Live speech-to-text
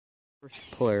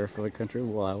First player for the country of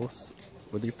Laos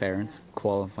with your parents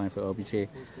qualifying for LPGA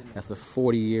after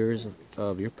 40 years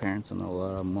of your parents and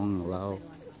among Lao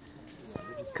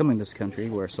coming to this country.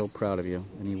 We're so proud of you.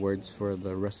 Any words for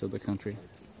the rest of the country?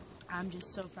 I'm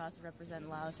just so proud to represent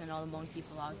Laos and all the Hmong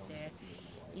people out there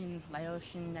in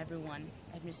Laotian, everyone.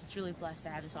 I'm just truly blessed to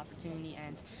have this opportunity,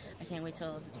 and I can't wait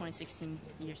till the 2016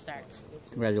 year starts.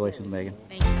 Congratulations, Megan.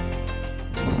 Thank you.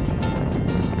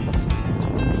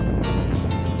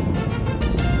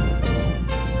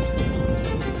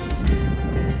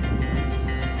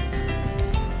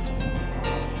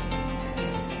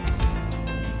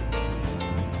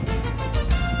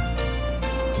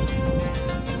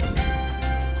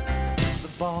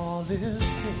 Ball is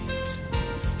tipped.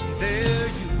 There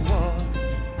you are.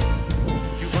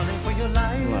 You're running for your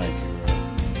life.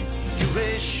 You're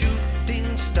a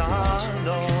shooting star.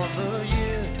 All the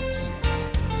years,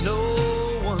 no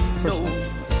one knows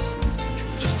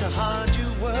just how hard you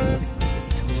worked.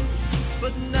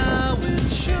 But now it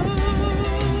shows.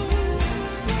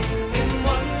 In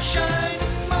one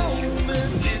shining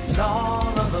moment, it's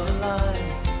all on the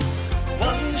line.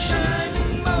 One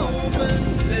shining moment.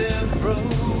 They're frozen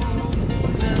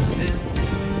in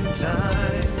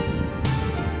time.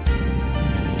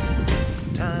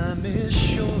 Time is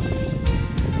short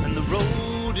and the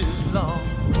road is long.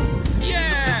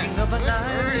 Yeah! Looking up at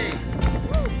night,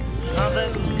 how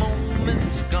that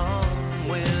moment's gone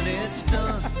when it's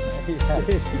done.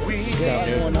 We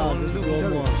don't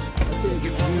lose.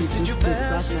 You always did your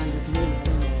best,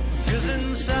 'cause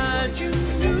inside you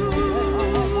knew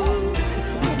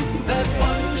that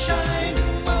one shining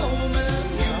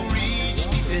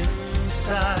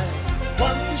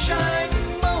one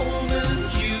shining moment,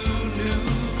 you knew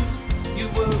you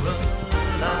were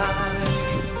alive.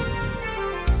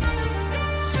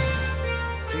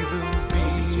 Feel the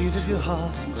beat of your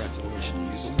heart, the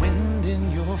wind in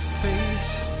your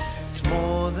face. It's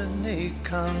more than a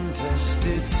contest,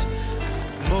 it's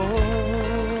more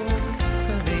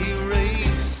than a race.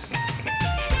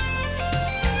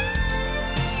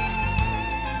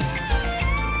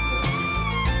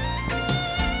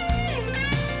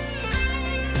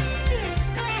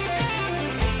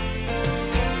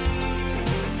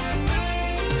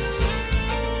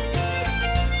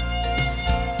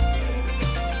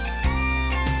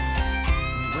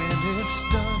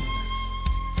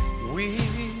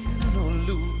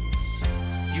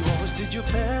 Did your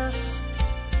best,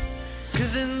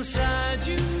 'cause inside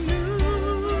you knew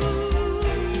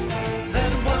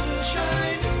that one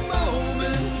shining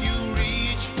moment you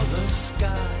reach for the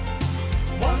sky.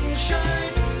 One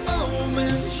shining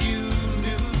moment you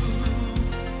knew.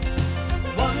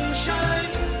 One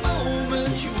shining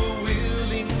moment you were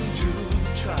willing to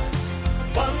try.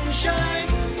 One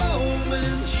shining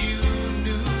moment you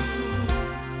knew.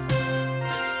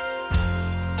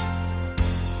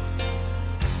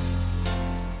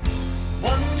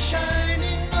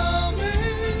 Shining moment.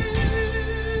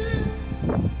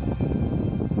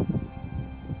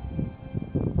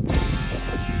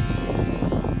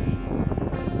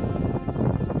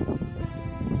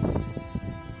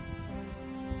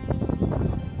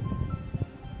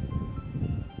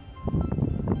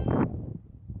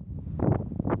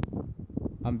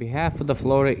 On behalf of the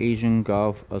FloridaAsian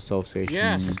Golf Association,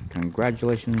 Yes.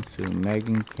 Congratulations to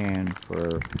Megan Khang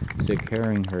for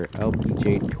securing her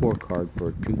LPGA Tour card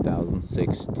for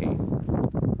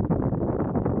 2016.